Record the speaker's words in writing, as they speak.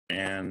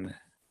And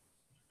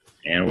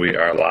we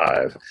are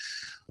live.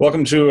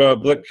 Welcome to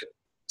BLIC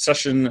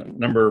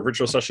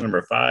virtual session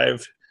number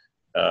 5.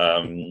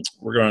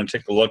 We're going to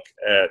take a look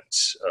at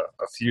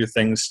a few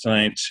things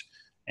tonight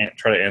and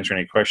try to answer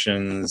any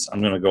questions. I'm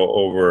going to go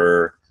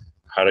over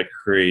how to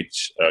create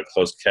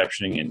closed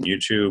captioning in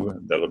YouTube.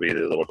 That'll be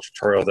the little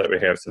tutorial that we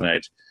have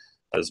tonight,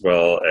 as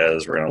well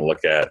as we're going to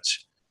look at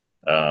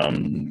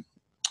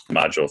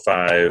Module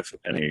 5,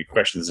 any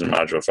questions in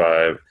Module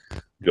 5,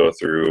 go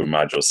through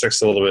Module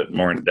 6 a little bit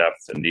more in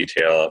depth and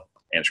detail,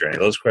 answer any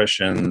of those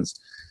questions,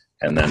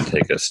 and then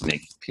take a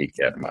sneak peek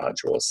at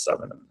Module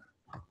 7.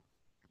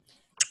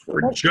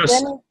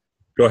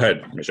 Go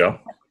ahead, Michelle.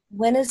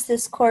 When is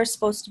this course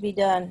supposed to be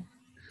done?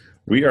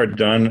 We are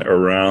done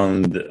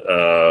around,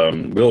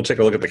 we'll take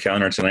a look at the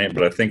calendar tonight,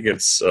 but I think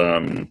it's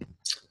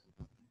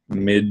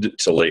mid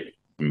to late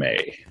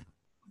May.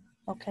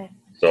 Okay.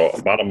 So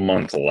about a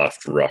month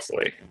left,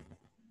 roughly.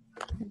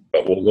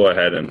 But we'll go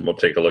ahead and we'll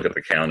take a look at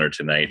the calendar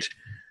tonight,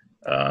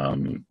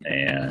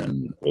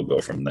 and we'll go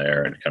from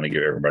there and kind of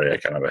give everybody a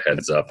kind of a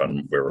heads up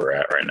on where we're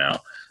at right now.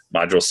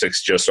 Module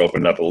 6 just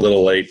opened up a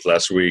little late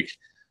last week.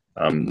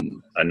 I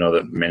know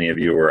that many of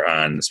you were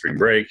on spring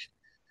break,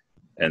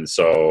 and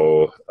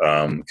so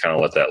kind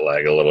of let that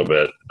lag a little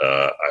bit.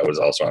 I was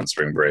also on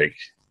spring break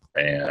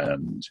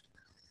and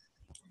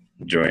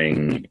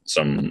doing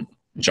some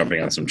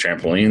jumping on some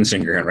trampolines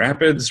in Grand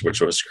Rapids,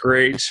 which was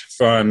great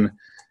fun,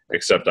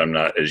 except I'm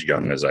not as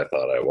young as I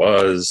thought I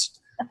was.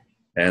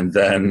 And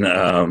then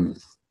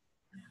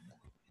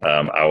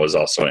I was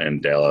also in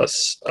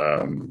Dallas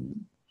at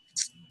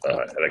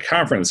a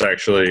conference,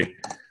 actually,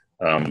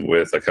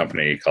 with a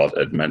company called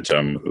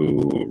Edmentum,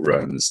 who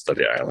runs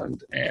Study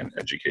Island and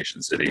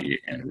Education City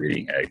and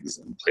Reading Eggs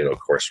and Plato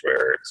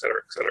courseware, et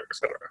cetera, et cetera, et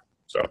cetera.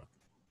 So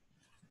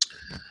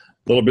a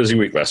little busy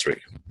week last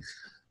week.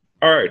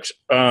 All right,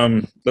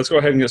 let's go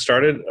ahead and get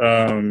started.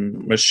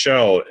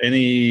 Michelle,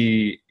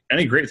 any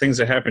great things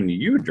that happened to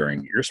you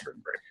during your spring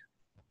break?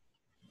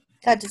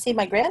 Got to see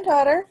my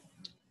granddaughter.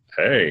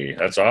 Hey,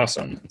 that's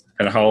awesome.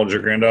 And how old is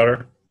your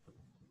granddaughter?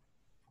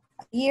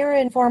 A year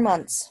and 4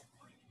 months.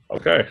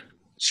 Okay.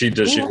 She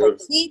go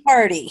tea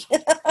party.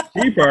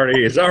 Tea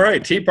parties. All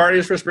right, tea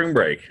parties for spring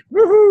break.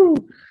 Woohoo!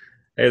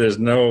 Hey, there's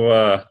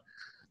no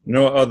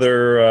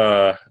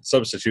other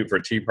substitute for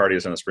tea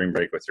parties on a spring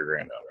break with your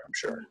granddaughter, I'm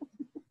sure.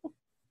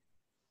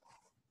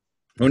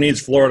 Who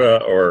needs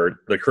Florida or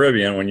the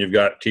Caribbean when you've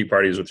got tea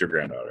parties with your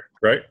granddaughter,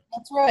 right?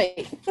 That's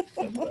right.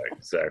 That's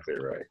exactly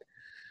right.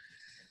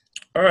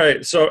 All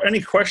right, so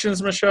any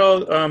questions,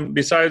 Michelle,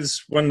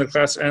 besides when the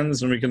class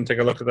ends, and we can take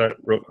a look at that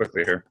real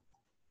quickly here.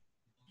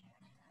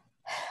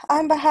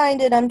 I'm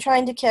behind it. I'm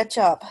trying to catch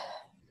up.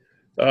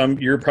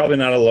 You're probably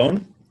not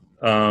alone.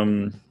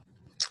 From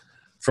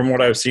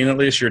what I've seen, at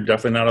least, you're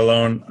definitely not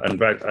alone. In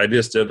fact, I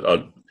just did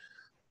a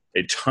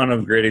ton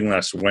of grading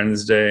last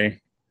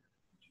Wednesday.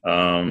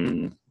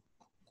 And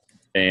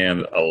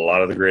a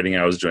lot of the grading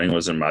I was doing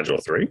was in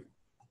Module 3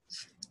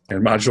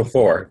 and Module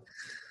 4.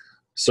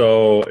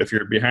 So if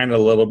you're behind a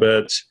little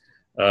bit,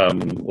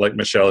 like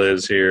Michelle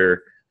is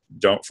here,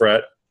 don't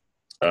fret.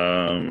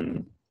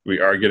 We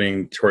are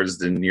getting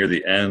towards near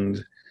the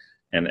end,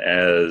 and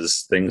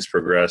as things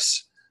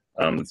progress,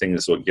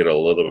 things will get a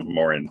little bit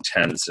more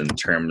intense in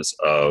terms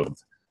of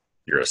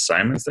your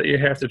assignments that you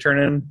have to turn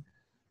in.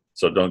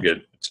 So don't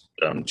get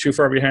too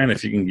far behind.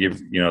 If you can give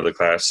the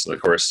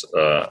course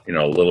a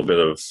little bit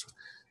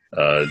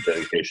of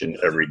dedication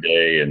every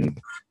day, and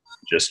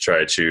just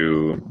try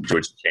to do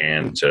what you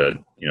can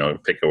to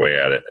pick away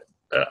at it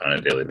on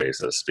a daily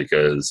basis.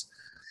 Because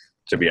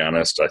to be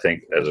honest, I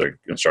think as an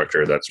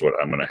instructor, that's what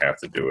I'm going to have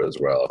to do as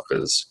well.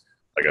 Because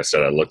like I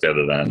said, I looked at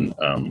it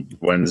on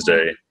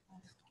Wednesday.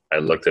 I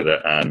looked at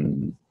it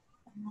on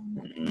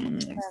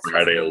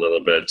Friday a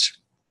little bit.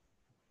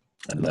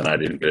 And then I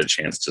didn't get a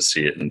chance to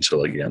see it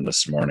until again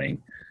this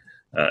morning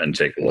and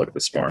take a look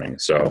this morning.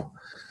 So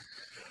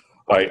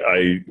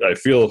I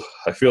feel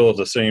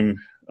the same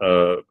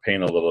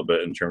pain a little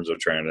bit in terms of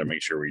trying to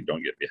make sure we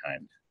don't get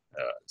behind.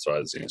 So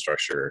as the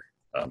instructor,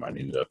 I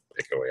need to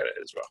pick away at it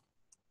as well.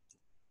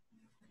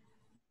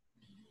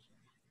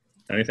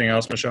 Anything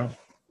else, Michelle?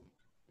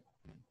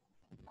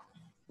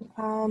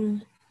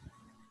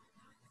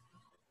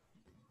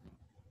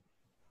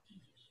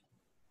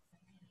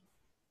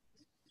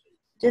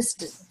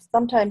 Just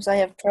sometimes I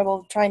have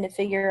trouble trying to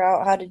figure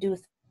out how to do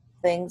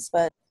things,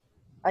 but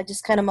I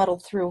just kind of muddle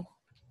through.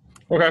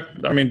 Okay.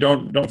 I mean,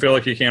 don't feel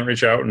like you can't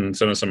reach out and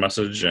send us a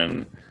message,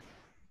 and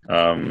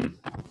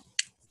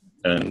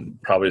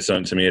probably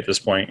send it to me at this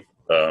point,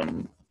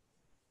 and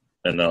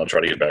then I'll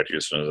try to get back to you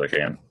as soon as I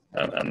can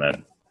on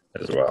that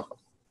as well.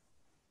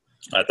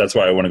 That's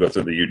why I want to go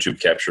through the YouTube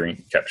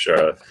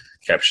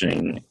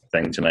captioning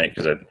thing tonight,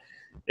 because it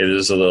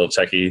is a little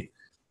techie.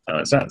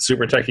 It's not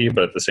super techie,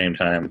 but at the same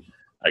time,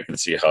 I can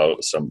see how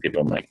some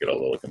people might get a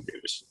little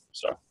confused.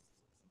 So, all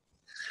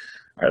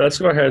right, let's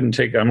go ahead and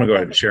I'm going to go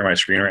ahead and share my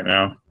screen right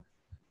now.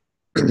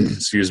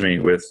 Excuse me,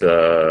 with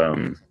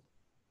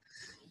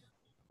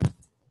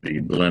the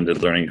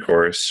blended learning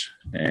course,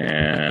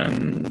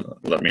 and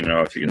let me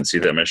know if you can see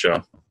that,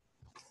 Michelle.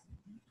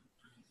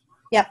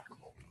 Yep.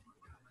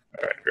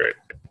 All right, great.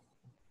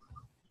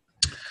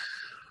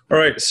 All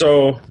right,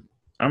 so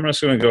I'm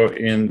just going to go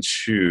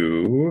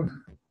into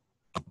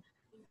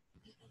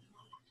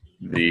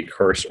the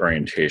course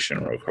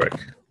orientation real quick,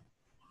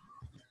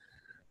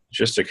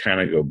 just to kind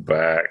of go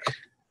back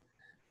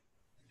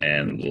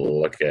and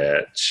look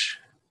at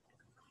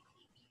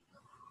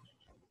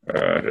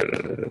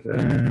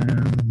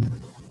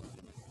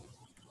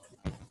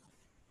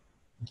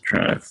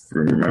trying to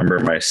remember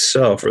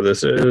myself where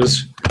this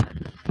is.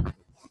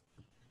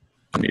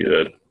 I need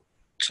to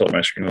tilt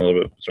my screen a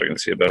little bit so I can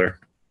see it better.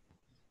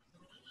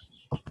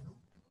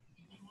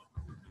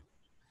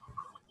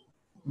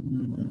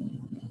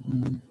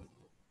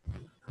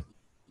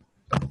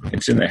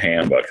 It's in the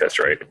handbook, that's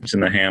right. It's in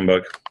the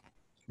handbook.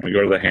 When we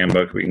go to the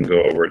handbook, we can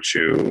go over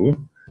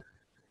to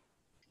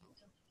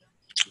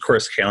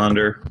course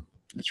calendar.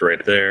 It's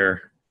right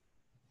there.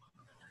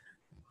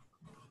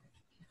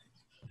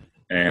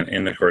 And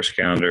in the course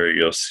calendar,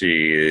 you'll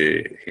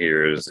see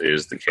here is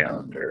the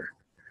calendar.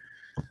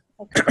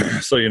 Okay.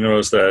 So you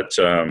notice that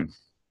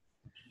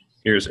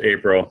here's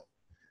April.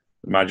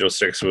 Module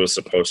 6 was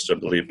supposed to, I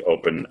believe,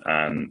 open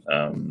on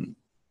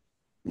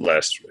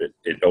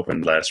it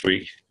opened last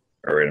week.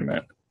 Or wait a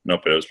minute.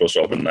 Nope, it was supposed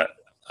to open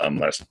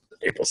last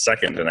April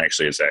 2nd, and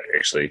actually it's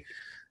actually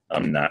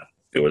not,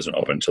 it wasn't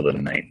open until the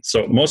 9th.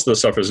 So most of the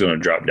stuff is going to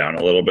drop down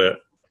a little bit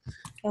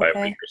by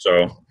a week or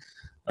so.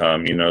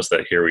 You notice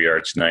that here we are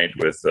tonight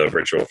with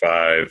Virtual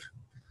 5.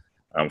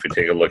 If we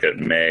take a look at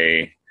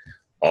May,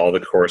 all the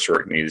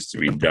coursework needs to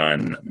be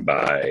done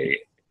by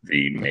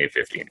the May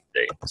 15th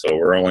date. So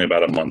we're only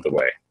about a month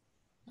away.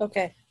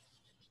 Okay.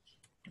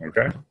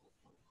 Okay.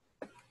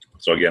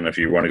 So again, if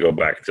you want to go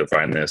back to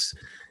find this,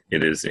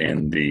 it is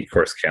in the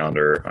course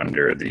calendar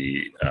under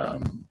the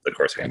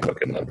course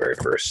handbook in the very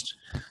first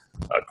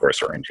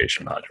course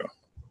orientation module.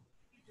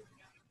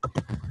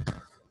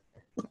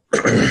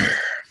 I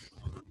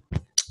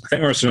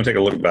think we're just going to take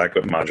a look back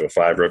at Module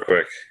 5 real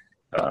quick,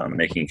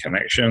 making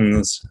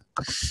connections.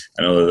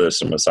 I know that there's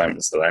some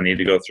assignments that I need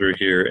to go through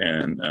here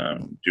and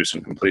do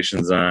some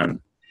completions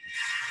on.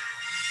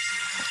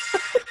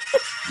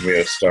 We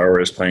have Star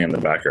Wars playing in the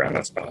background.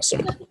 That's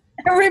awesome.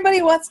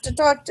 Everybody wants to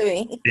talk to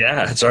me.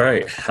 Yeah, it's all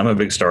right. I'm a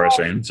big Star Wars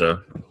fan,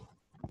 so.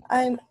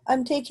 I'm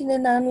taking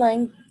an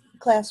online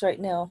class right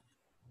now.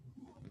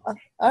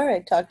 All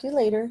right, talk to you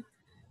later.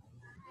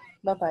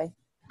 Bye-bye.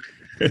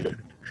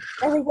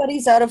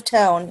 Everybody's out of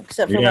town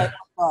except for my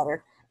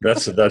daughter.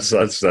 That's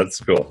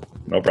cool.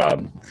 No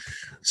problem.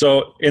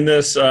 So in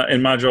this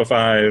in Module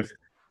 5,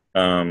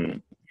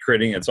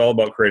 it's all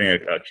about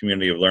creating a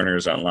community of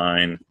learners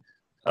online.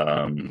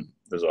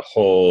 There's a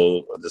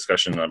whole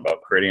discussion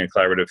about creating a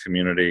collaborative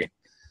community.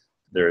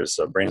 There's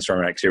a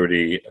brainstorming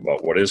activity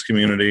about what is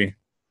community.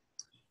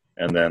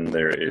 And then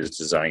there is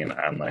designing an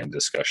online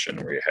discussion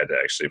where you had to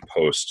actually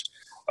post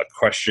a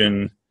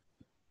question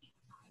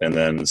and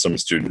then some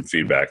student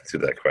feedback to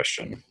that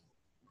question.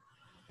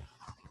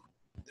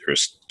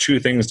 There's 2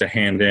 things to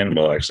hand in.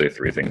 Well, actually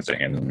 3 things to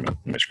hand in.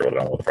 Let me scroll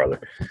down a little farther.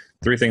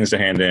 3 things to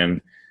hand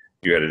in.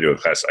 You had to do a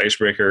class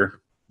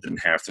icebreaker. It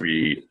didn't have to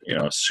be,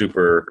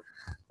 super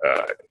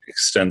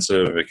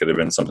extensive. It could have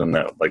been something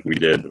that, like we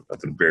did at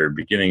the very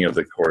beginning of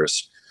the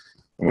course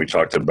when we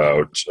talked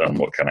about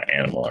what kind of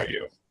animal are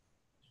you.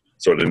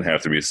 So it didn't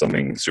have to be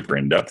something super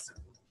in-depth.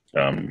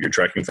 Your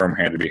tracking form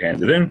had to be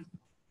handed in,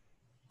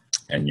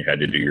 and you had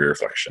to do your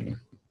reflection.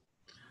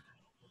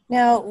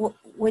 Now,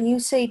 when you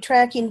say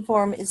tracking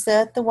form, is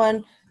that the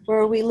one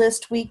where we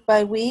list week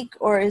by week,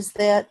 or is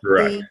that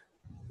the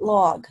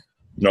log?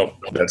 Nope,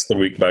 that's the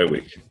week by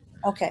week.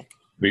 Okay.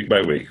 Week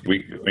by week.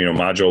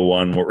 Module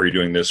 1, what were you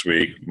doing this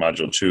week?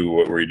 Module 2,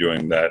 what were you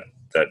doing that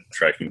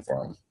tracking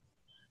form?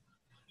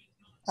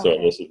 So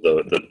this is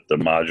the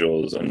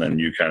modules, and then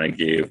you kind of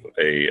gave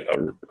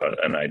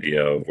an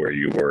idea of where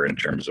you were in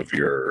terms of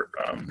your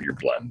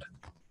blend.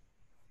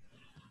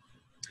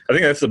 I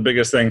think that's the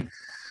biggest thing.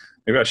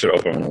 Maybe I should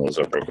open one of those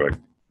up real quick.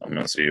 I'm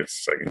going to see if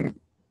I can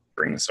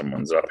bring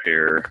someone's up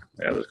here.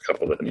 Yeah, there's a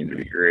couple that need to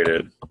be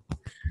graded.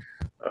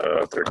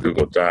 If they're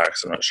Google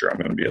Docs, I'm not sure I'm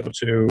going to be able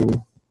to.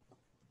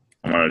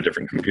 I'm on a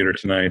different computer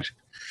tonight.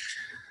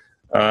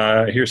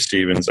 Here's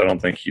Steven's. I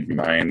don't think he'd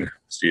mind.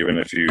 Steven,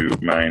 if you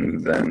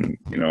mind, then,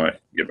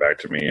 get back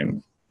to me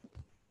and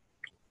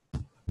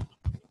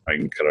I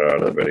can cut it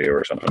out of the video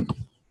or something.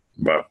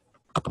 But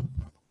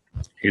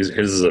his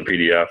is a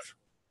PDF.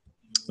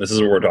 This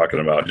is what we're talking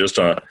about. Just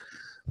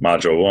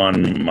Module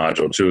 1,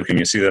 Module 2. Can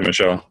you see that,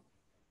 Michelle?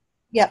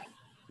 Yep.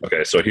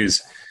 Okay, so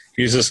he's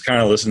just kind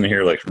of listening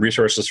here, like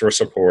resources for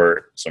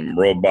support, some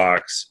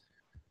roadblocks.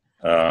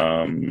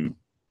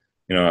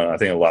 I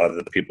think a lot of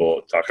the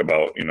people talk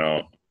about,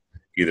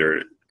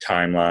 either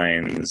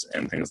timelines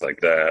and things like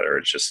that, or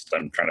it's just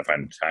I'm trying to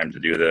find time to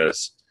do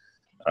this,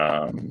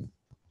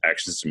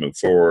 actions to move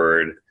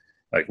forward.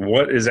 Like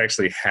what is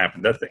actually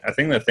happening? I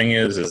think the thing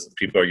is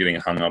people are getting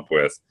hung up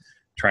with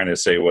trying to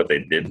say what they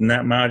did in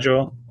that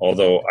module.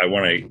 Although I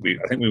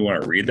think we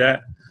want to read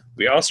that.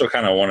 We also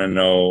kind of want to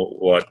know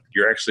what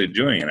you're actually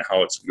doing and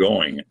how it's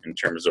going in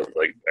terms of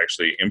like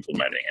actually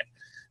implementing it.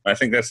 And I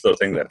think that's the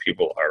thing that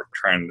people are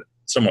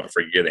somewhat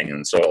forgetting.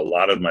 And so a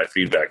lot of my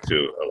feedback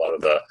to a lot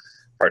of the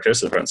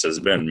participants has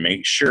been,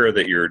 make sure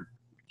that you're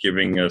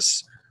giving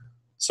us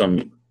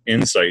some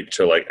insight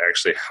to like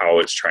actually how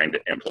it's trying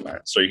to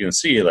implement. So you can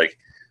see like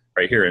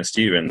right here in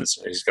Stevens,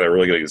 he's got a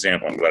really good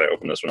example. I'm glad I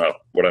opened this one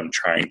up, what I'm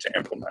trying to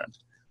implement.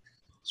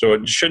 So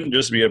it shouldn't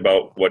just be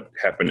about what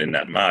happened in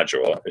that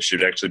module. It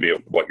should actually be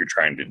what you're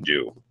trying to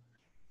do.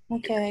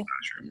 Okay.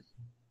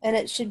 And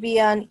it should be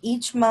on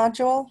each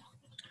module?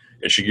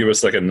 It should give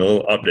us like a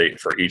little update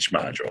for each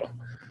module.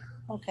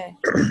 Okay.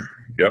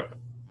 Yep.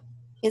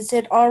 Is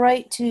it all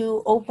right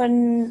to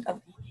open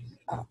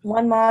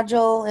one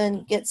module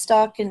and get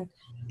stuck and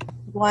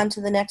go on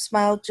to the next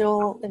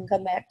module and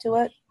come back to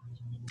it?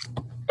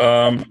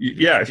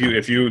 Yeah,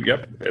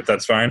 if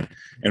that's fine.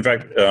 In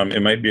fact,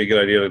 it might be a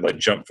good idea to like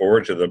jump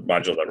forward to the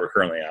module that we're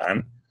currently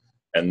on,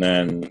 and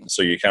then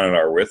so you kind of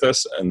are with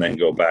us, and then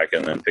go back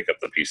and then pick up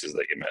the pieces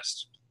that you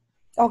missed.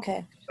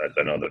 Okay.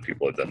 I know that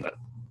people have done that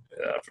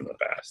from the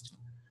past.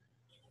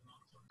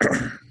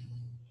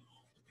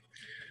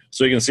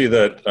 So you can see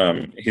that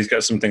he's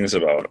got some things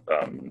about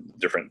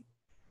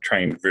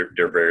trying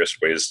various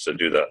ways to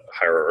do the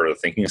higher order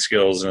thinking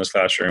skills in his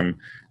classroom.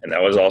 And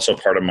that was also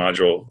part of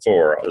module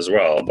 4 as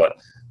well.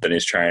 But then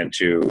he's trying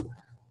to,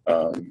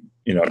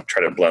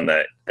 try to blend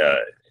that,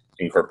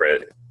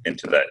 incorporate it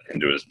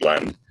into his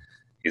blend.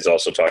 He's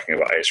also talking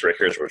about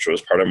icebreakers, which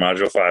was part of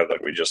module 5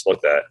 that we just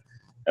looked at,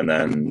 and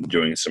then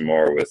doing some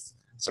more with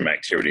some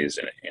activities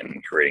and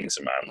creating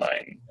some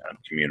online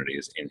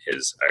communities in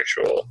his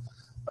actual,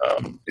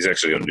 he's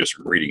actually going to do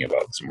some reading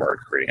about some more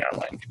creating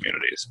online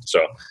communities.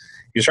 So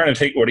he's trying to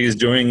take what he's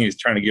doing, he's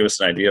trying to give us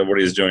an idea of what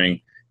he's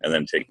doing, and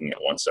then taking it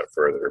one step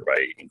further by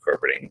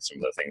incorporating some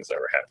of the things that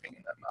were happening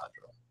in that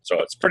module.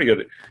 So it's pretty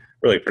good,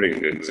 really pretty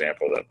good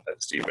example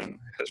that Stephen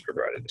has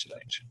provided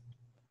tonight.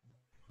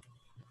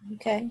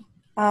 Okay.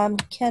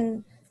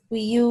 Can we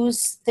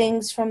use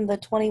things from the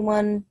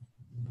 21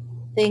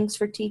 things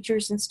for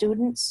teachers and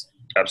students?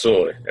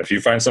 Absolutely. If you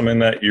find something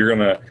that you're going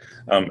to,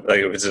 like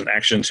if it's an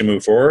action to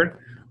move forward,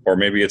 or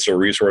maybe it's a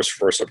resource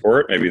for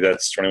support, maybe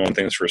that's 21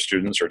 things for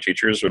students or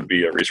teachers would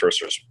be a resource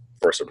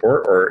for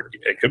support, or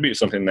it could be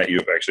something that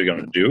you're actually going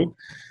to do.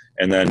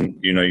 And then,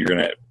 you're going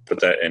to put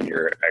that in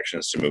your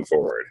actions to move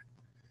forward.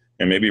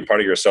 And maybe part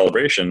of your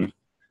celebration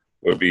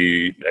would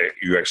be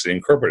you actually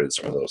incorporated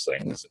some of those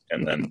things,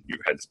 and then you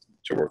had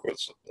to work with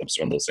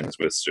some of those things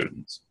with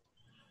students.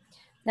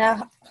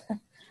 Now,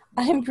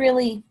 I'm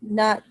really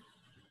not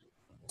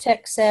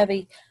tech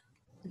savvy.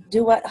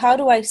 How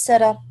do I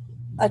set up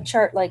a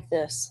chart like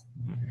this?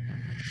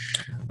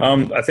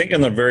 I think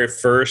in the very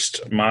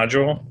first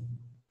module,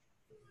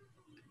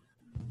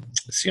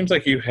 it seems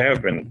like you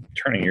have been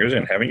turning yours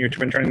in. Haven't you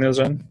been turning those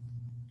in?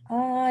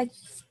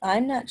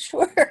 I'm not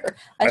sure.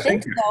 I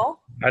think so.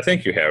 I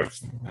think you have.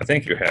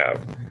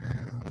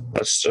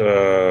 Let's,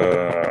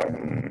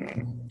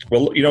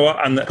 well, you know what?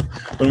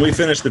 When we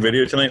finish the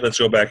video tonight, let's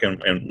go back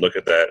and look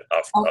at that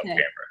off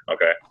camera,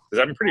 okay?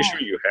 Because I'm pretty sure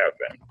you have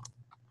been.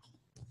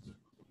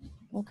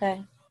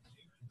 Okay.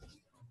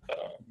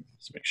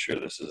 Let's make sure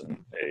this isn't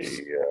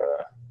a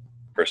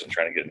person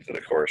trying to get into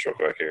the course real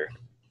quick here.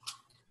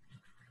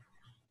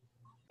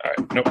 All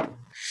right, nope.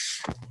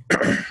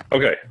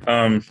 Okay.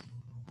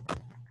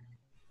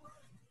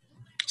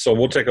 So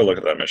we'll take a look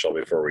at that, Michelle,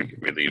 before we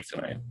leave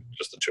tonight,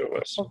 just the two of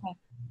us. Okay.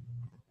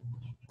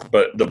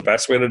 But the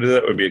best way to do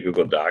that would be a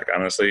Google Doc,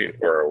 honestly,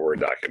 or a Word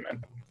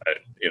document.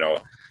 It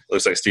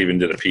looks like Stephen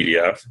did a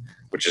PDF,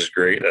 which is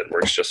great. That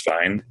works just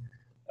fine.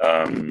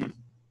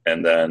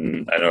 And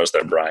then I noticed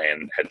that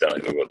Brian had done a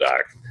Google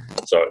Doc.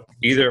 So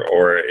either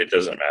or, it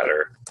doesn't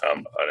matter. A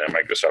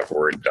Microsoft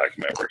Word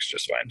document works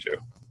just fine too.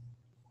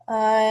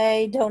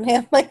 I don't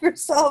have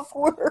Microsoft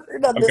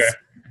Word on this.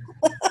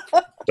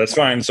 That's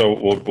fine. So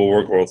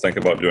we'll think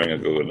about doing a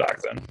Google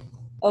Doc then.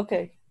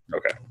 Okay.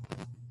 Okay.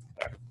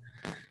 Right.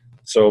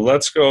 So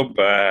let's go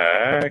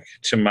back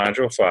to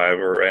Module 5.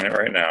 We're in it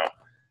right now.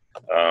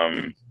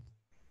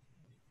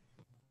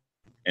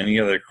 Any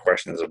other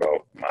questions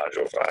about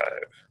Module 5?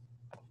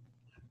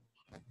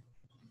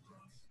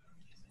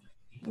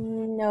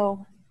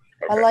 No.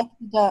 Okay. I like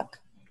the duck.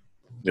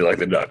 You like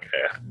the duck,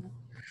 yeah.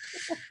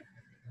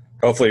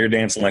 Hopefully you're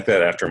dancing like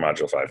that after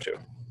Module 5 too.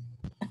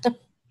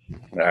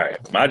 All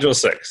right, Module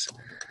 6.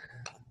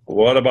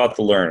 What about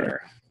the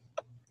learner?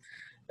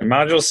 In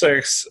Module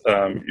 6,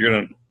 you're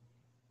going to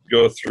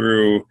go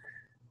through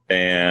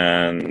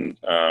and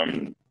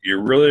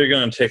you're really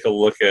going to take a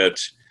look at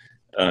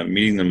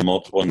meeting the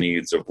multiple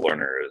needs of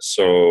learners.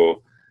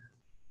 So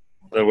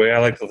the way I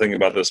like to think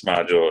about this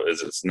module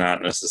is it's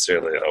not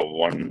necessarily a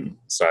one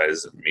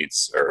size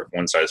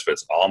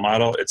fits all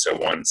model. It's a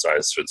one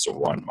size fits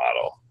one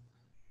model.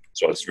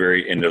 So it's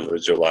very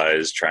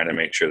individualized, trying to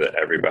make sure that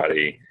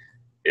everybody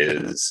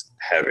is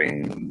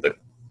having the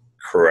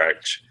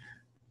correct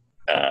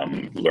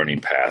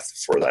learning path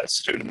for that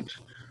student.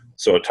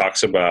 So it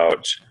talks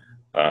about,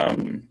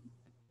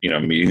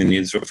 meeting the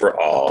needs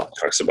for all. It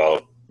talks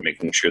about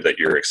making sure that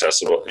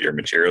your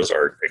materials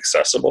are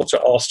accessible to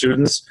all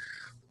students,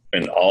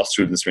 and all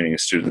students meaning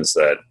students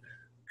that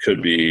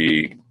could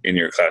be in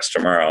your class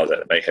tomorrow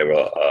that may have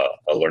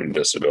a learning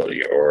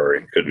disability, or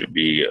it could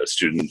be a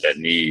student that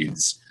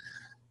needs,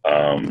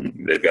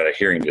 they've got a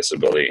hearing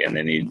disability and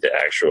they need the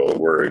actual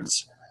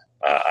words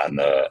on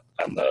the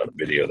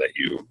video that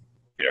you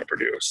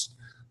produce.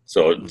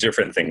 So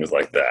different things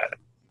like that.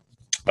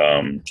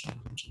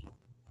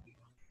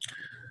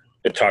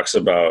 It talks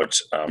about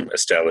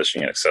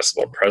establishing an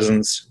accessible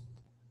presence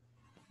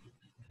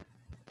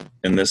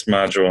in this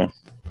module.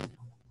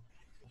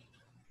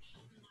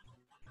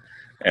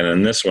 And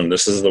in this one,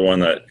 this is the one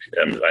that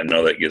I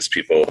know that gets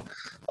people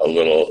a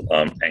little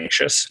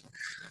anxious.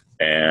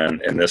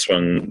 And in this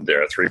one,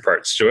 there are 3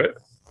 parts to it.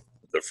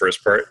 The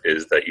first part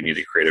is that you need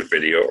to create a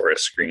video or a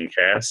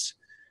screencast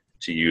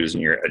to use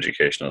in your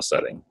educational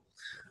setting.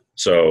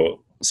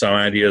 So some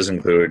ideas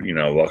include,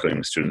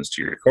 welcoming students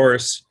to your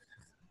course.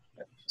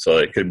 So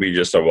it could be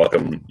just a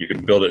welcome. You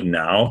can build it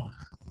now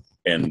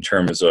in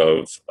terms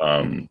of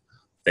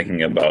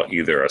thinking about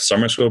either a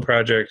summer school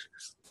project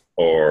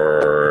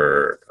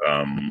or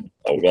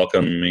a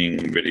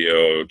welcoming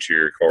video to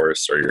your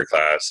course or your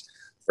class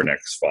for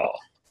next fall.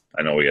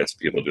 I know we had some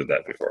people do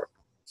that before.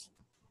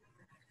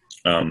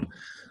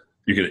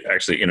 You could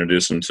actually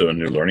introduce them to a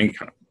new learning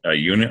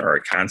unit or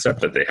a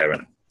concept that they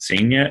haven't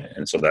seen yet.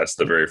 And so that's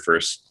the very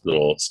first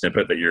little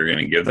snippet that you're going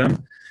to give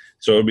them.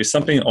 So it would be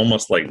something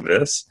almost like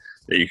this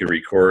that you could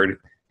record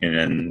and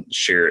then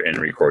share and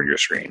record your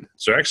screen.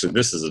 So actually,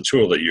 this is a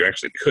tool that you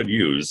actually could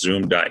use.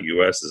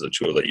 Zoom.us is a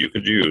tool that you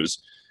could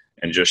use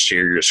and just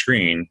share your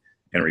screen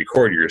and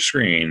record your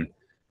screen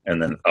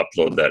and then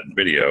upload that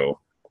video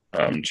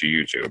to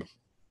YouTube.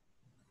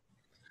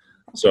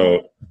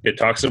 So it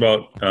talks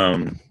about,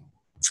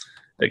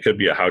 it could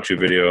be a how-to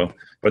video,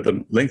 but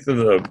the length of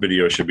the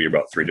video should be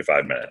about 3 to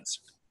 5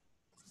 minutes.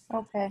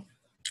 Okay.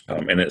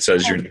 And it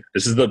says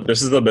this is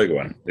the big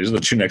one. These are the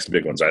 2 next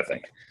big ones, I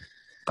think.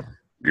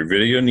 Your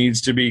video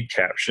needs to be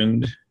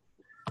captioned,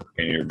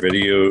 and your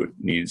video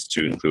needs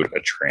to include a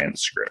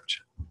transcript.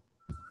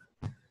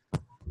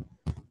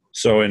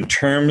 So in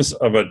terms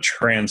of a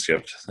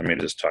transcript, let me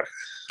just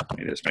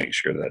make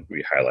sure that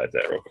we highlight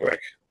that real quick.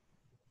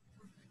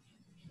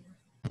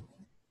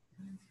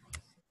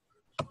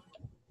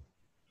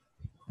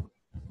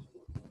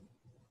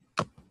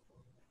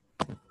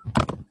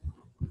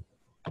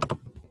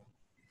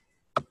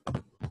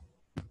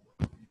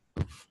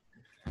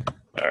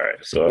 All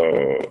right,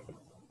 so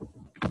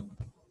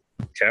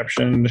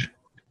captioned,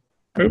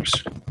 oops,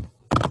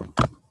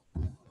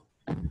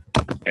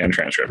 and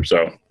transcript.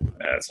 So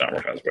it's not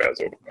working as bad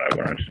as I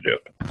wanted to do.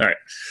 All right,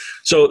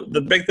 so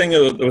the big thing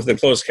with the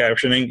closed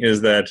captioning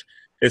is that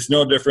it's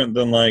no different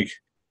than like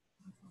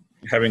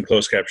having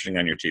closed captioning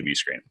on your TV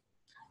screen.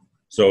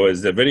 So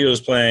as the video is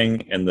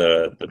playing and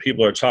the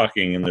people are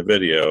talking in the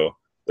video,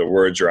 the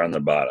words are on the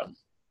bottom,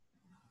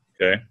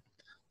 okay?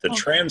 The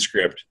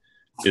transcript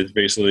is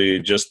basically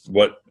just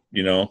what,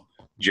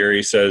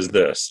 Jerry says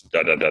this, ...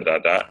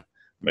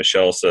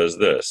 Michelle says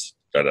this, ...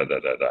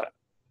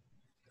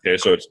 Okay,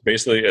 so it's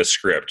basically a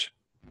script.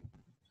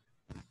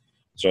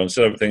 So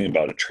instead of thinking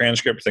about a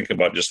transcript, think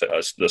about just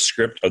the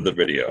script of the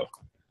video.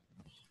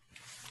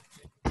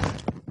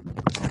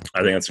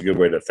 I think that's a good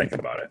way to think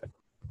about it.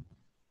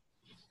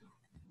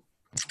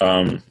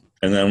 And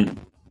then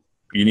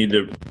you need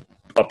to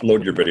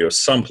upload your video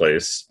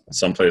someplace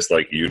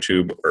like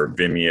YouTube or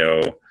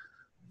Vimeo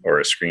or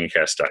a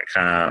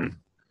screencast.com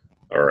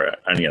or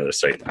any other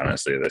site,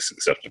 honestly, that's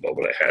acceptable,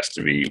 but it has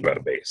to be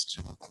web-based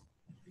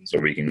so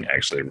we can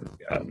actually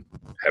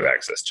have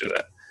access to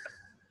that.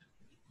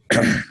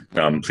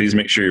 Please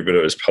make sure your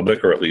video is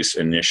public or at least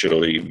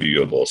initially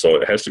viewable.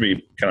 So it has to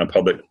be kind of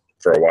public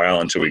for a while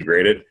until we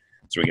grade it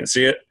so we can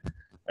see it.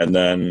 And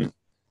then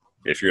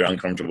if you're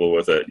uncomfortable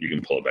with it, you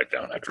can pull it back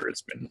down after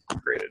it's been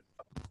graded.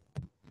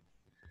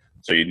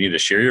 So you need to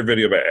share your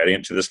video by adding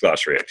it to this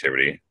glossary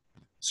activity.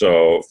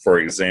 So for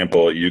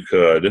example, you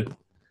could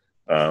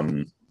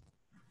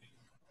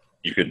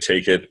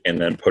take it and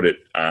then put it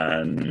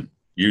on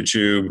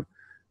YouTube,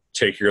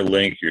 take your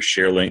link, your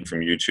share link from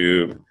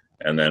YouTube,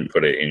 and then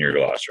put it in your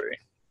glossary.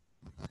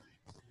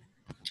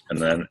 And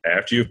then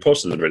after you've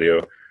posted the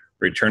video,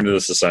 return to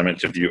this assignment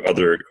to view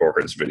other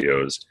cohorts'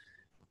 videos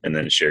and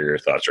then share your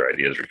thoughts or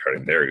ideas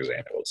regarding their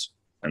examples.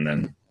 And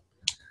then,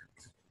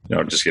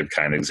 just give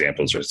kind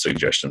examples or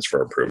suggestions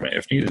for improvement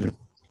if needed.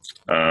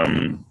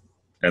 And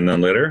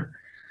then later,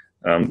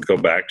 go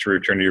back to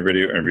return to your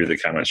video and review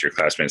the comments your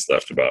classmates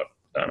left about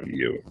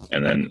you,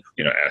 and then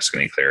ask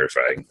any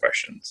clarifying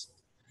questions.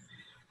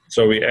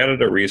 So we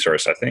added a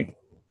resource. I think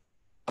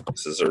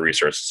this is a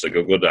resource. It's a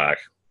Google Doc,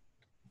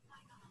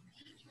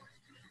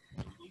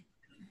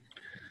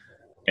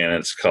 and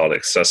it's called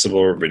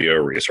Accessible Video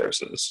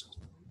Resources.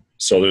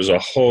 So there's a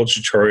whole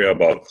tutorial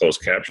about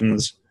closed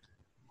captions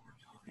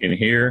in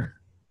here,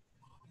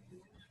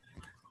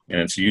 and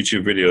it's a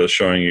YouTube video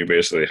showing you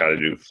basically how to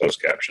do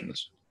closed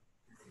captions.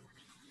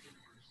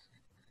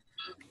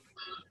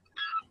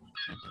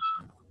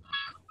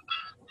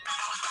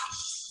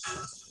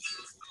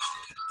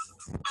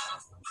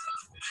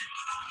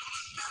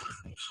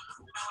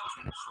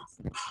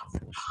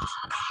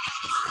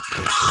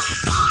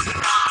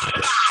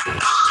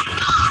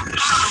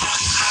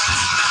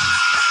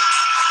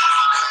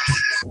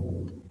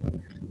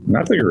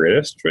 not the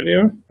greatest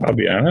video, I'll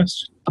be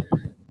honest.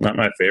 Not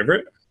my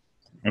favorite.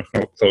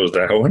 I'll close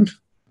that one.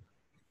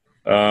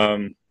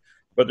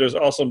 But there's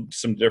also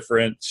some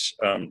different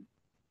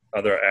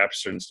other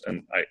apps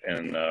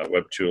and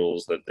web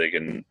tools that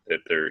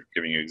they're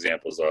giving you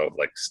examples of,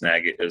 like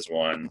Snagit is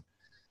one.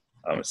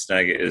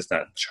 Snagit is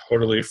not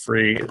totally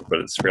free, but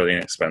it's fairly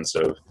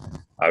inexpensive.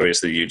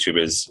 Obviously, YouTube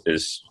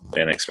is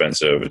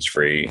inexpensive; it's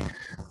free.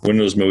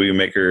 Windows Movie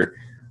Maker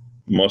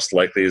most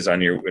likely is on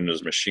your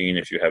Windows machine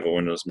if you have a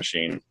Windows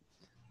machine.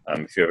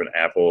 If you have an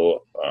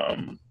Apple,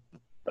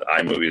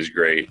 iMovie is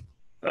great.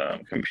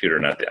 Computer,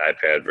 not the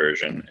iPad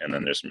version, and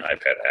then there's some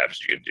iPad apps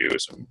you could do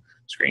some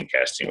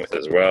screencasting with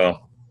as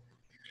well.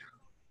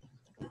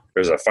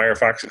 There's a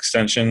Firefox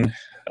extension.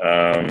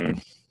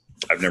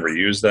 I've never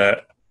used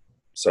that,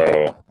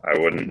 so I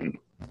wouldn't,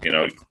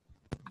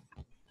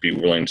 be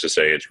willing to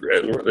say it's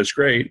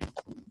great,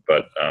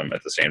 but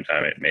at the same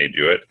time, it may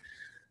do it.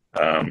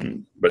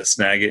 But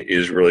Snagit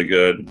is really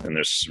good, and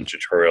there's some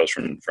tutorials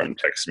from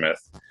TechSmith.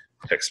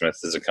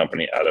 TechSmith is a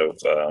company out of,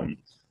 I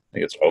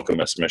think it's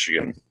Okemos,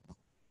 Michigan.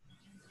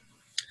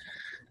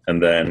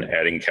 And then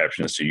adding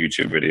captions to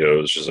YouTube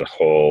videos, there's a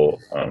whole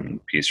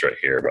piece right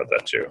here about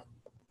that too.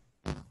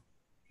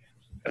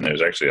 And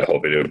there's actually a whole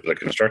video,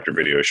 like instructor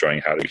video,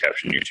 showing how to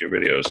caption YouTube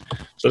videos.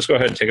 So let's go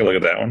ahead and take a look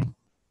at that one.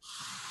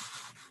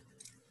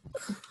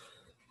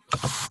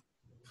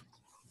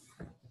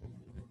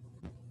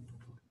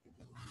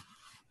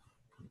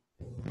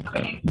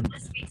 Okay, for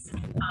this week's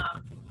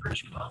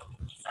virtual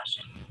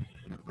session,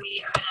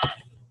 we are going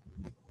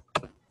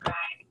to try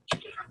 2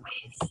 different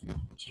ways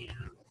to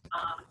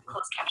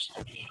close caption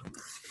a video.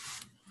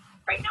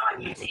 Right now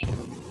I'm using,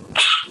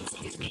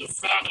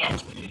 Snagit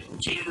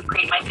to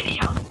create my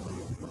video.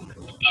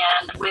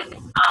 And with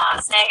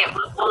Snagit,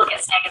 we'll look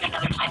at Snagit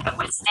another time, but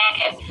with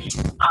Snagit,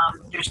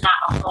 there's not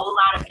a whole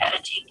lot of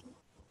editing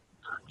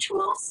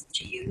tools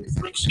to use,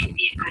 which can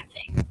be a good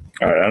thing.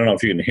 All right, I don't know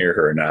if you can hear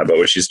her or not, but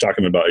what she's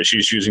talking about is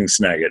she's using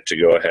Snagit to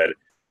go ahead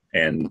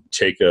and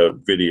take a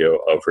video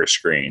of her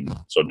screen,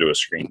 so do a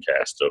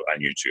screencast on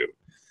YouTube.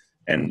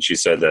 And she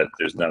said that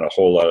there's not a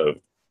whole lot of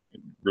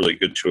really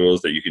good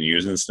tools that you can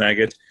use in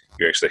Snagit.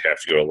 You actually have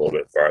to go a little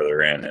bit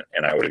farther in,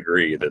 and I would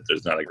agree that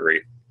there's not a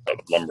great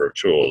number of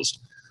tools.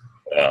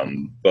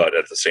 But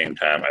at the same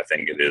time, I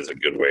think it is a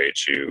good way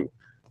to,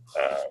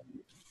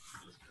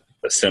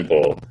 a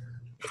simple,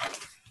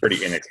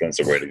 pretty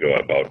inexpensive way to go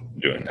about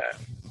doing that.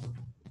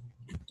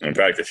 In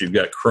fact, if you've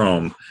got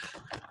Chrome,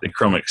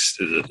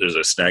 there's a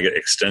Snagit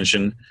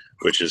extension,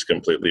 which is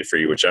completely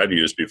free, which I've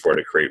used before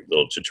to create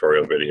little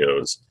tutorial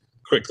videos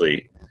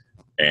quickly,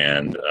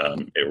 and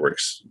it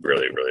works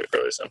really, really,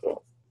 really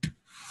simple.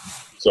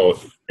 So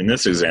in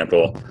this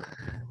example,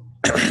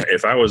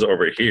 if I was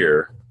over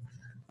here,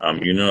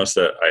 you notice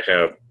that I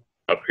have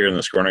up here in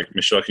this corner,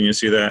 Michelle, can you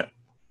see that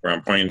where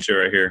I'm pointing to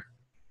right here?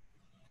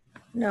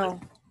 No.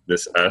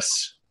 This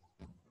S.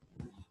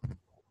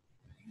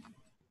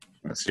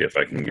 Let's see if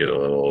I can get a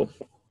little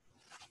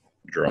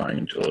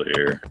drawing tool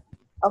here.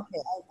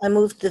 Okay, I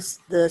moved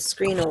the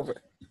screen over,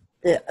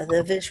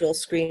 the visual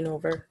screen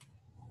over.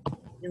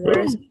 And where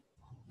is it?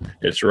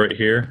 It's right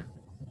here.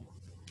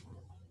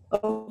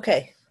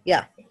 Okay,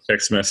 yeah.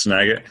 TechSmith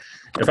Snagit.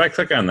 If I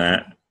click on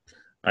that,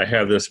 I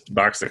have this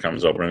box that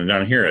comes open, and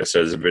down here it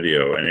says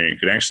video, and you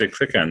can actually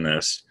click on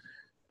this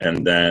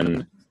and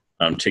then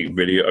take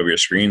video of your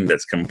screen.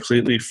 That's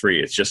completely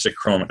free. It's just a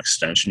Chrome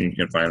extension. You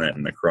can find that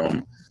in the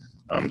Chrome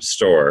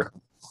store.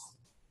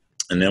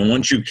 And then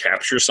once you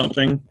capture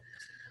something,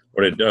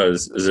 what it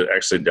does is it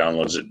actually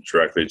downloads it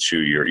directly to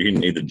your, you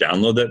can either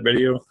download that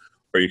video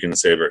or you can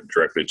save it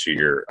directly to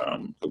your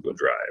Google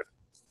Drive.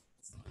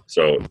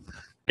 So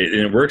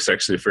it works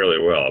actually fairly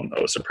well. I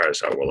was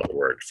surprised how well it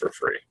worked for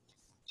free.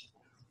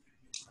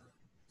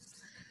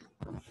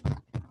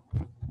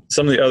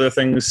 Some of the other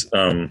things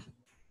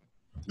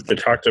they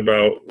talked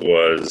about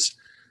was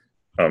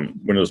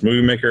Windows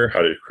Movie Maker,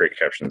 how to create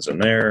captions in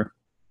there.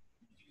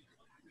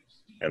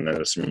 And then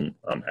there's some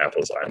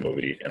Apple's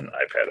iMovie and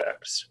iPad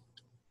apps.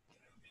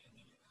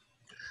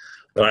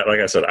 But like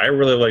I said, I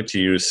really like to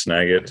use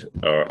Snagit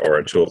or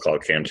a tool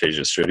called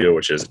Camtasia Studio,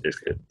 which is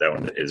that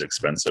one is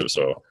expensive,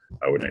 so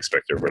I wouldn't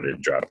expect everybody to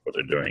drop what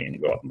they're doing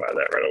and go out and buy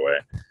that right away.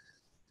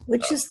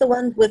 Which is the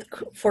one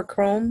for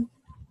Chrome?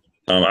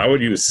 I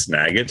would use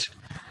Snagit.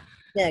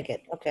 Snagit,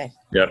 okay.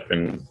 Yep,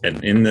 and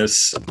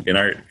in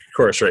our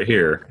course right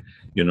here,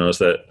 you'll notice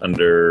that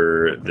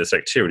under this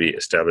activity,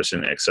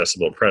 establishing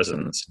accessible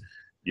presence,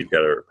 you've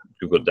got a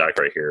Google Doc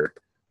right here,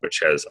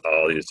 which has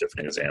all these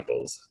different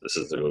examples. This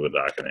is the Google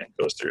Doc, and it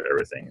goes through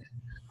everything.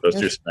 Goes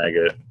through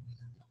Snagit,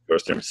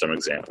 goes through some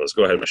examples.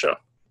 Go ahead, Michelle.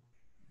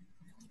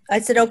 I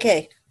said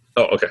okay.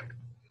 Oh, okay.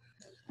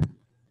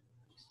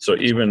 So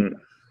even,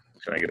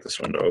 can I get this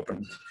one to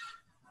open?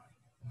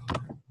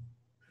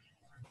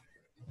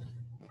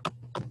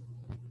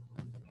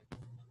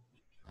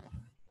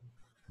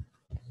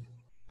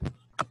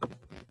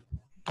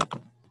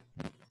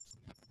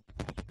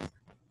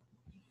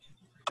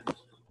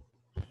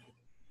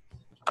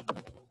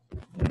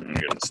 I'm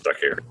getting stuck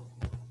here.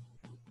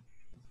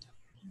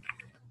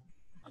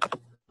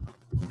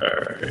 All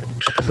right,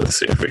 let's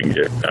see if we can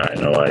get, I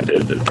know I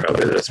did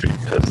probably this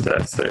because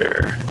that's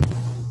there.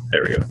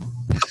 There we go.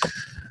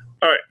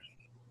 All right.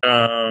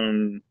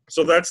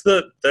 So that's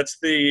the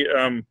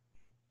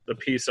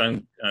piece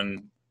on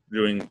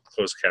doing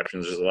closed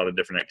captions. There's a lot of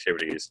different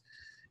activities.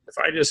 If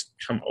I just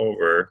come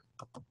over,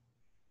 I'm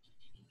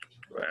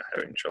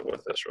having trouble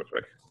with this real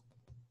quick.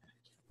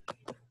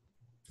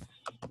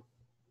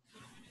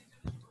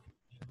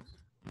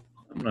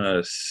 I'm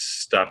gonna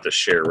stop the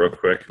share real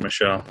quick,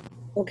 Michelle.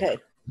 Okay.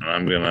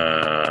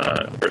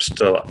 We're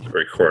still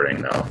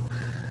recording now,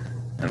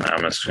 and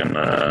I'm just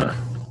gonna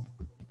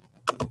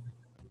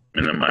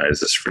minimize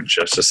this for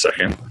just a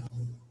second.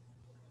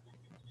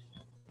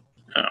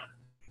 Oh,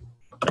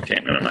 I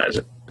can't minimize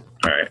it.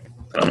 All right,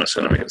 I'm just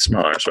gonna make it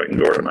smaller so I can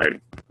go to my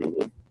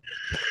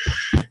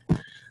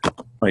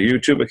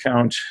YouTube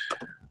account.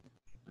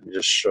 Let me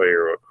just show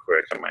you real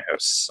quick. I might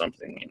have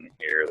something in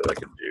here that I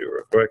can do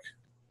real quick.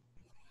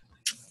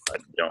 I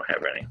don't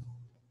have any.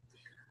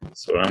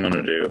 So what I'm going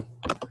to do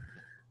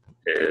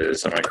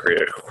is I'm going to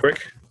create a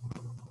quick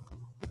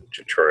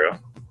tutorial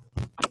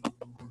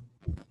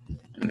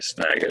and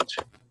snag it.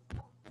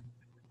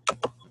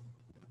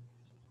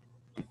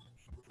 I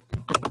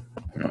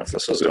don't know if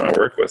this is going to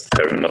work with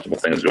having multiple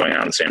things going on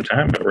at the same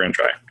time, but we're going to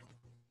try.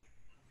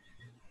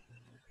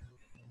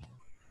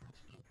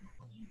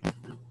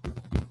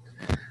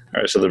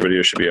 All right, so the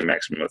video should be a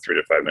maximum of 3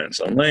 to 5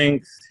 minutes in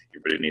length.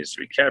 Your video needs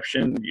to be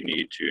captioned. You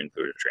need to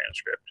include a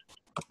transcript.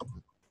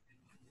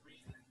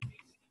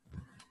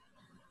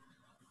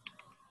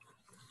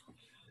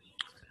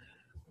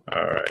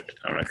 All right,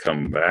 I'm going to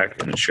come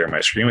back and share my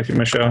screen with you,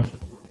 Michelle.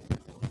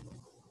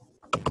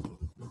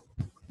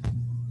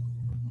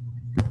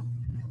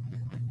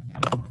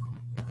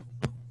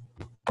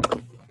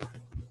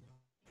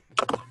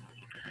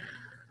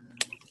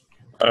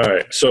 All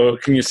right, so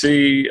can you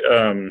see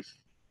where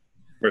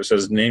it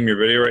says name your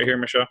video right here,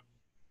 Michelle?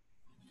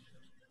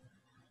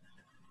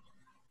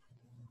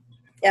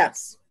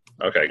 Yes.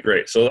 Okay,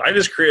 great. So I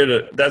just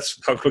created that's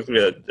how quickly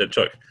it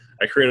took.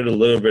 I created a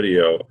little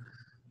video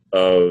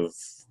of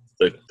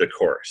the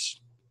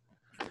course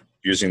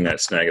using that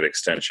Snagit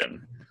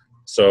extension.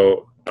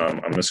 So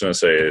I'm just going to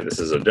say this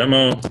is a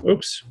demo.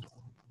 Oops.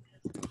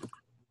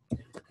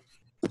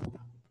 If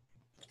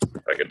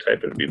I could type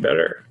it, it'd be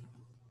better.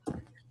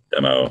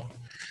 Demo.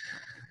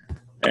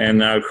 And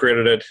now I've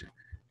created it.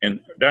 And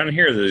down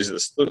here, there's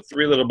this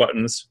 3 little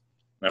buttons.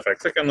 Now, if I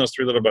click on those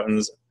 3 little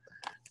buttons,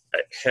 I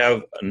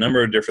have a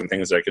number of different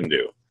things I can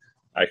do.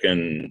 I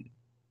can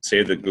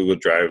save the Google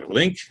Drive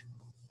link.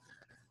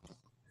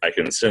 I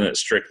can send it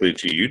strictly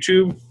to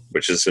YouTube,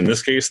 which is, in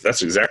this case,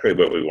 that's exactly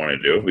what we want to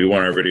do. We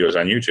want our videos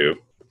on YouTube,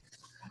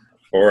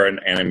 or an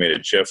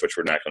animated GIF, which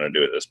we're not going to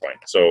do at this point.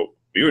 So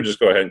we would just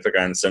go ahead and click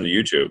on send to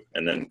YouTube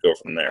and then go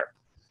from there.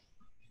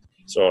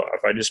 So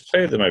if I just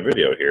play my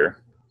video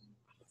here,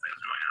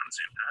 things going on at the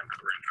same time, but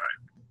we're going to try.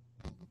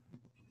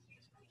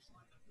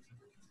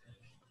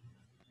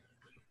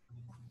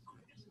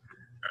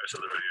 All right, so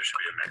the video should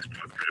be a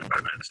maximum of 3 to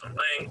 5 minutes in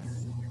length.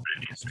 It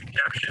needs to be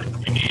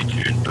captioned. You need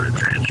to include a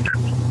transcript.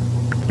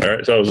 All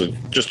right, so that was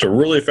just a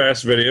really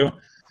fast video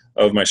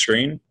of my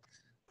screen,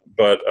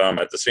 but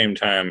at the same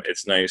time,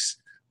 it's nice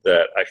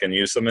that I can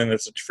use something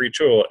that's a free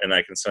tool and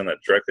I can send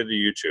that directly to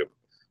YouTube.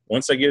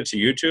 Once I get it to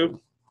YouTube,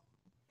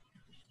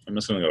 I'm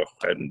just going to go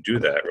ahead and do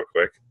that real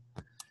quick.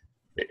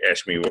 It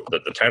asks me what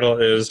the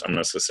title is. I'm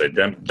just going to say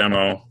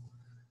demo,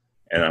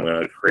 and I'm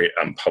going to create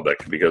on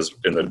public because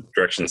in the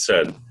directions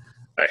said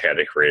I had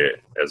to create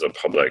it as a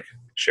public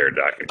shared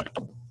document.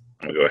 I'm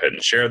going to go ahead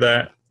and share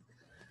that.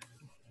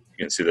 You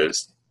can see that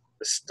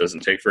this doesn't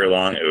take very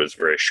long. It was a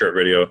very short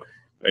video.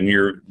 And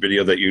your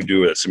video that you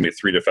do, it's going to be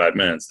 3 to 5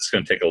 minutes. It's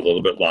going to take a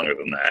little bit longer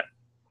than that.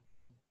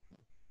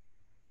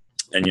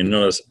 And you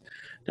notice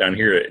down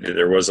here,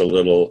 there was a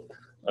little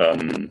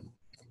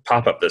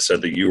pop-up that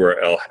said the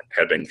URL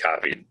had been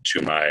copied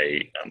to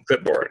my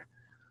clipboard.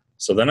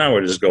 So then I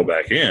would just go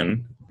back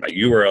in. My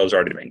URL has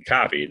already been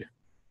copied.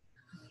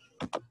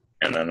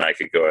 And then I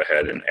could go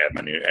ahead and add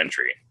my new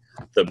entry.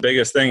 The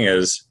biggest thing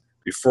is,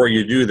 before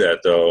you do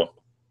that, though,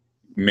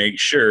 make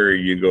sure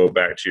you go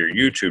back to your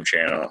YouTube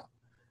channel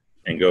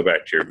and go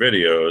back to your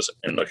videos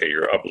and look at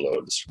your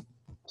uploads.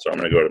 So I'm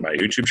going to go to my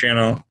YouTube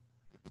channel.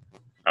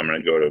 I'm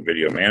going to go to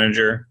Video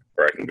Manager,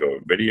 or I can go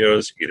to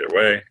Videos, either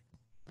way.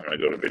 I'm going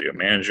to go to Video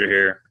Manager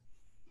here.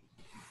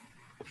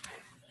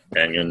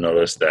 And you'll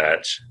notice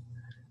that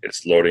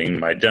it's loading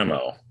my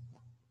demo.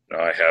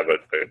 Now I have a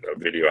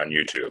video on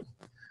YouTube.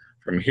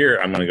 From here,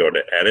 I'm going to go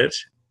to Edit.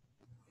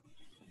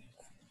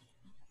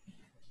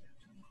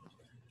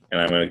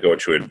 And I'm going to go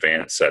to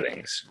Advanced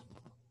Settings.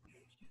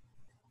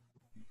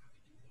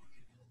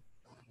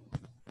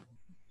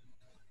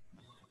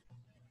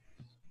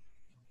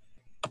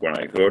 When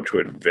I go to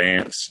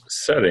Advanced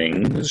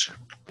Settings,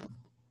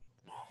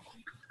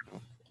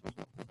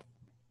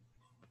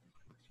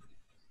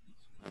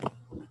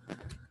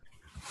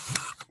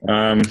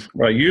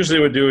 what I usually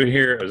would do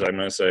here is I'm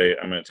going to say,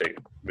 I'm going to take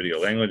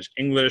video language,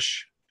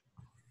 English.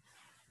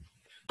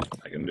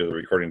 I can do the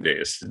recording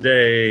date is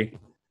today.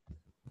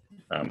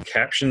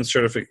 Caption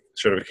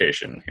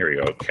certification. Here we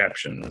go.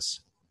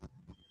 Captions.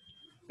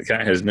 The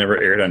content has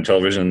never aired on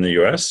television in the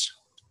U.S.,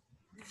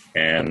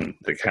 and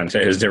the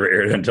content has never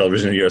aired on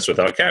television in the U.S.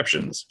 without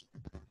captions.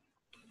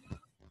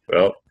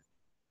 Well,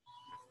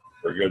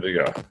 we're good to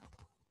go.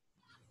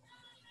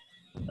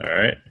 All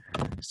right.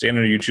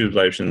 Standard YouTube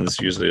license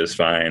usually is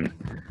fine.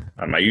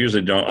 I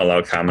usually don't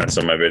allow comments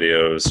on my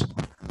videos.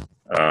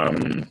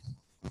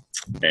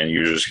 And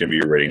users can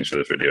view ratings for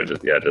this video.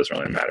 Yeah, it doesn't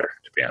really matter,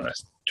 to be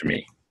honest, to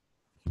me.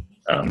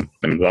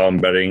 Allow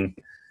embedding,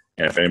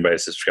 and if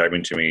anybody's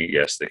subscribing to me,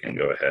 yes, they can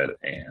go ahead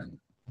and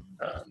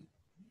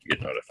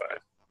get notified.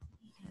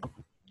 All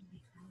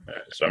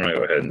right, so I'm going to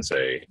go ahead and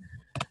say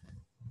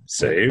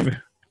save.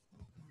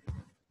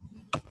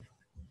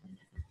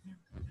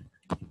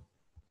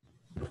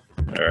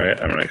 All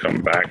right, I'm going to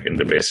come back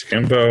into basic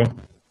info.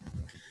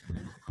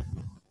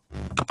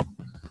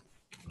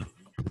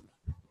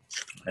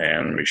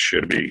 And we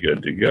should be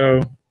good to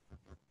go.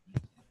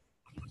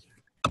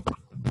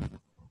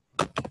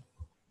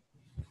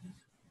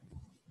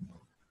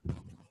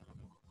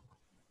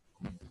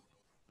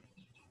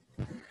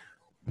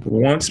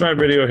 Once my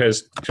video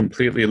has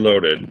completely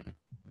loaded,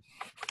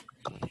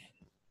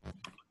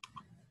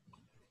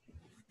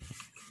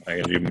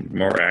 I can do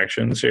more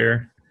actions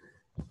here.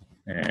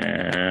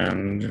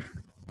 And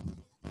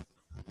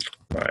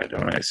why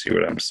don't I see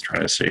what I'm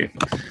trying to see?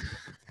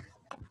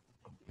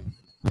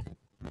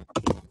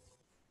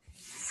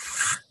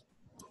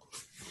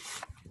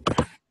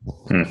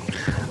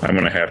 I'm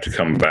going to have to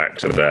come back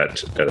to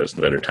that at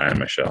a later time,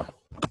 Michelle.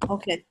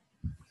 Okay.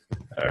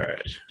 All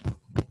right.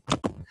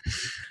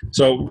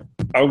 So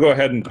I'll go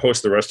ahead and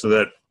post the rest of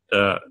that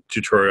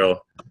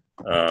tutorial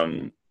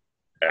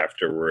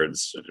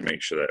afterwards to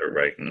make sure that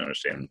everybody can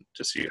understand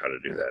to see how to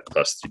do that,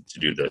 plus to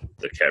do the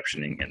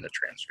captioning and the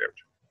transcript.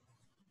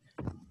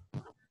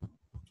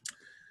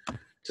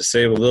 To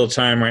save a little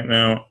time right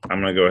now,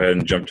 I'm going to go ahead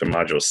and jump to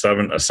Module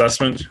 7,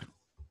 Assessment.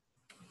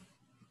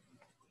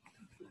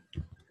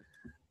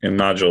 In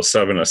Module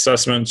 7,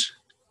 Assessment,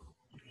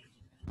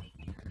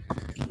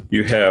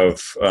 you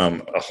have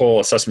a whole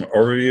assessment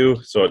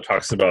overview. So it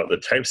talks about the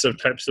types of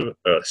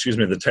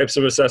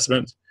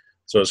assessment.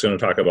 So it's going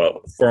to talk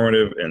about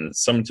formative and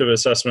summative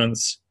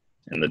assessments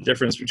and the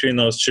difference between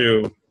those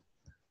two.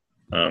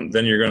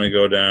 Then you're going to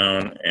go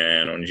down,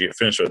 and when you get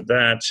finished with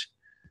that,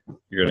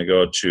 you're going to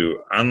go to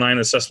online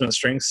assessment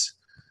strengths.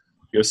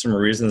 Give some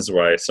reasons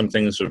why some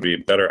things would be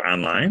better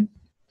online.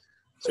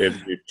 So you have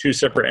to do 2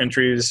 separate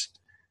entries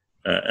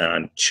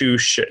on 2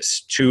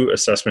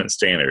 assessment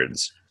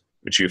standards,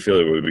 which you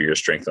feel would be your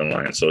strength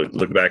online. So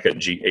look back at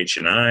G, H,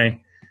 and I,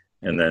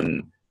 and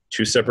then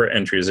 2 separate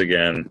entries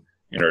again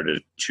in order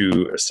to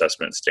 2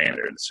 assessment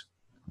standards.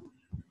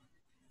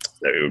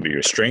 That would be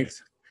your strength.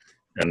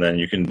 And then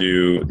you can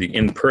do the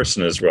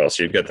in-person as well.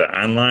 So you've got the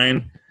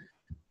online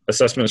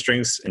assessment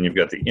strengths, and you've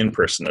got the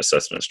in-person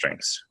assessment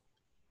strengths.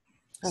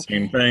 Okay.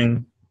 Same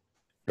thing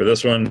for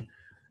this one,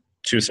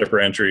 2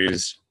 separate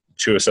entries,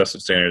 2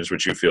 assessment standards,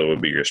 which you feel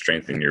would be your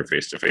strength in your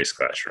face-to-face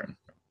classroom.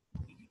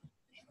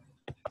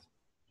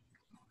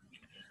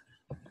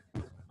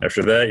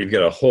 After that, you've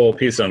got a whole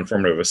piece on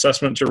formative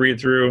assessment to read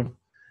through.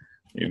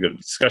 You've got a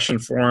discussion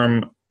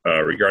forum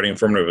regarding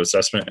formative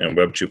assessment and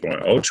Web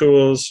 2.0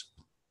 tools.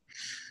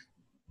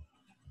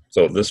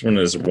 So this one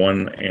is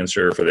one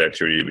answer for the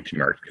activity to be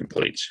marked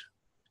complete.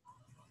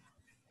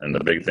 And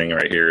the big thing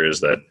right here is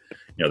that,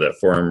 you know, that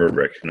forum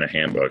rubric in the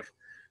handbook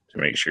to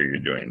make sure you're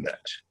doing that.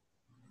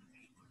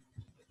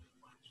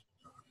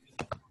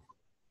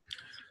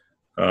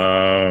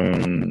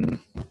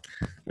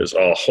 There's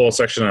a whole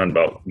section on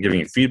about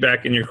giving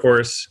feedback in your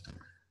course,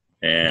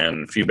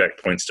 and feedback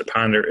points to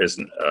ponder is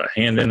a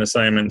hand-in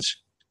assignment,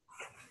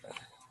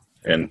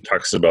 and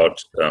talks about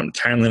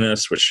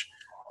timeliness, which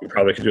you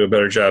probably could do a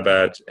better job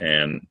at,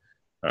 and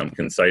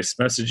concise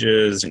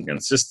messages and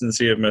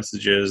consistency of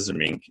messages, and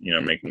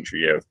making sure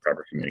you have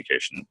proper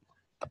communication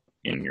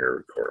in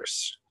your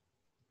course.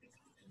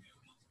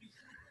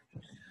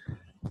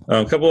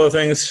 A couple of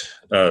things.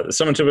 The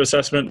summative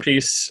assessment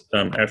piece,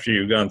 after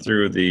you've gone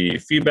through the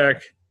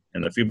feedback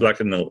and the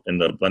feedback in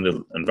the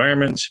blended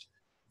environment,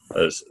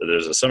 there's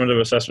a summative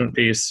assessment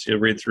piece you'll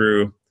read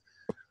through.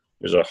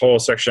 There's a whole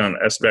section on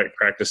SBAC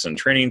practice and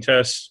training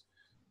tests.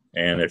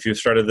 And if you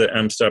started the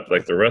M step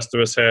like the rest of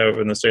us have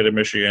in the state of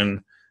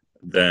Michigan,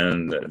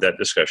 then that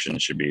discussion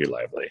should be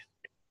lively.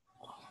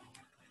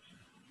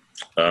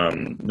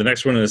 The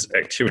next one is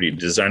activity,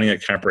 designing a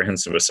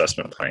comprehensive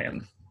assessment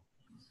plan.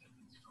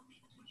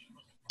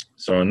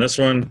 So in this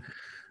one,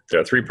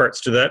 there are 3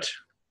 parts to that.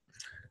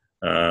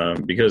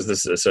 Because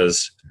it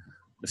says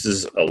this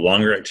is a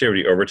longer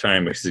activity over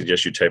time, I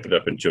suggest you type it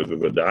up into a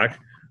Google Doc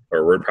or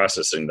a word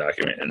processing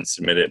document and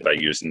submit it by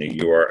using the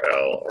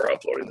URL or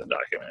uploading the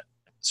document.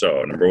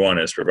 So number 1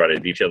 is provide a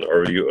detailed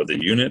overview of the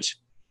unit.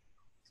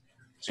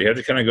 So you have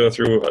to kind of go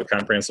through a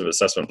comprehensive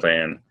assessment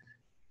plan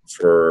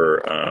for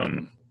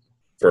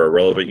a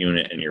relevant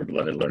unit in your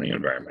blended learning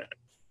environment,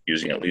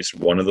 using at least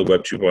one of the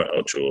Web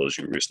 2.0 tools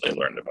you recently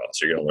learned about.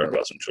 So you're going to learn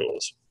about some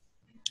tools.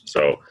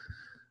 So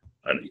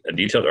a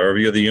detailed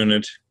overview of the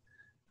unit,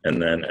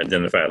 and then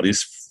identify at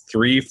least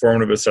 3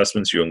 formative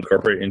assessments you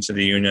incorporate into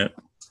the unit,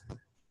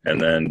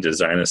 and then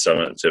design a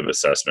summative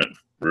assessment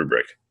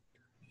rubric.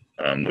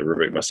 The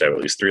rubric must have at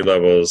least 3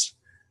 levels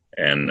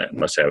and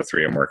must have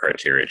 3 or more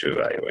criteria to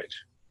evaluate.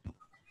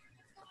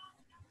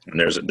 And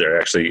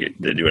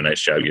they do a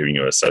nice job giving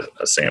you a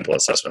sample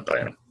assessment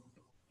plan.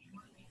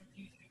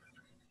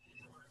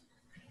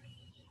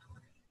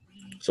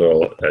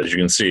 So as you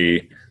can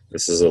see,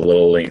 this is a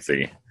little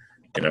lengthy.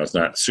 It's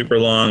not super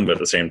long, but at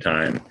the same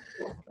time,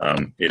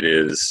 it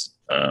is,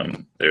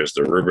 there's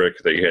the rubric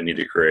that you need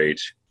to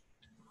create.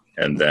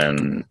 And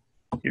then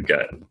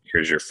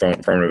here's your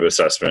formative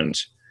assessment.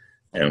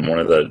 And one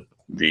of the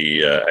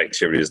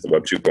activities, the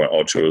Web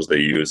 2.0 tools they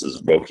use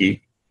is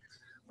Voki,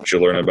 which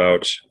you'll learn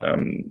about.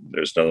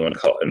 There's another one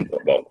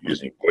about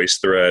using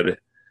VoiceThread.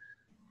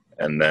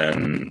 And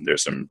then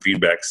there's some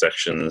feedback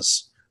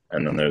sections.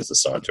 And then there's the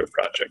summative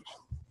project.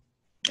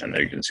 And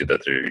there you can see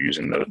that they're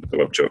using the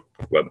Web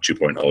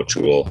 2.0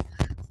 tool,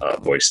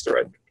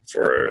 VoiceThread,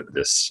 for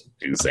this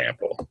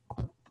example.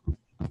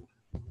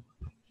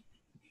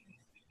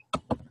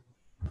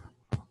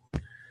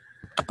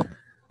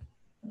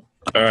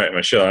 All right,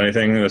 Michelle,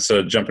 anything that's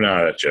jumping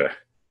out at you? I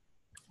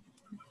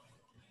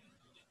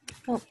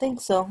don't think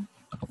so.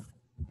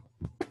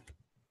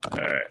 All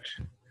right.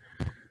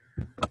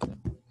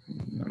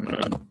 I'm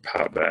going to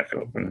pop back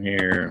open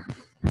here.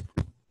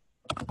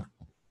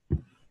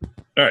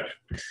 All right.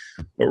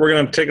 What we're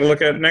going to take a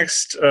look at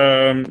next,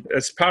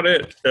 that's about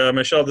it.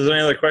 Michelle, if there's any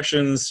other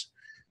questions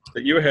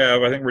that you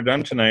have, I think we're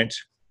done tonight.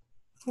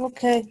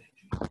 Okay.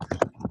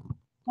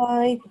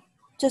 I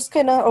just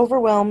kind of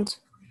overwhelmed.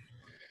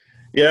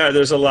 Yeah,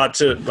 there's a lot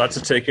to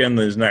take in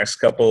these next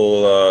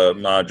couple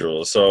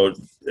modules. So,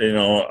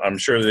 I'm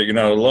sure that you're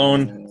not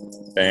alone,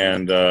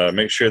 and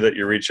make sure that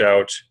you reach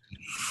out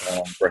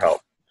for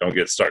help. Don't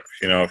get stuck.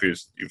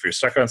 If you're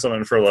stuck on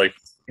something for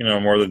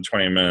more than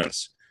 20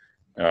 minutes,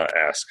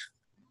 ask.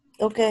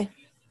 Okay.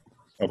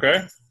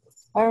 Okay.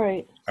 All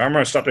right. I'm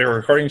going to stop the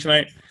recording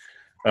tonight.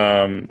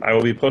 I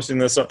will be posting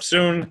this up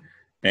soon,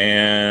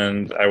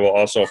 and I will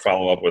also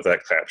follow up with that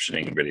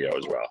captioning video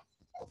as well.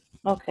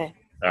 Okay.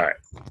 All right.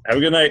 Have a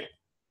good night.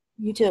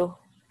 You too. All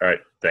right.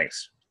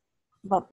 Thanks. Bye.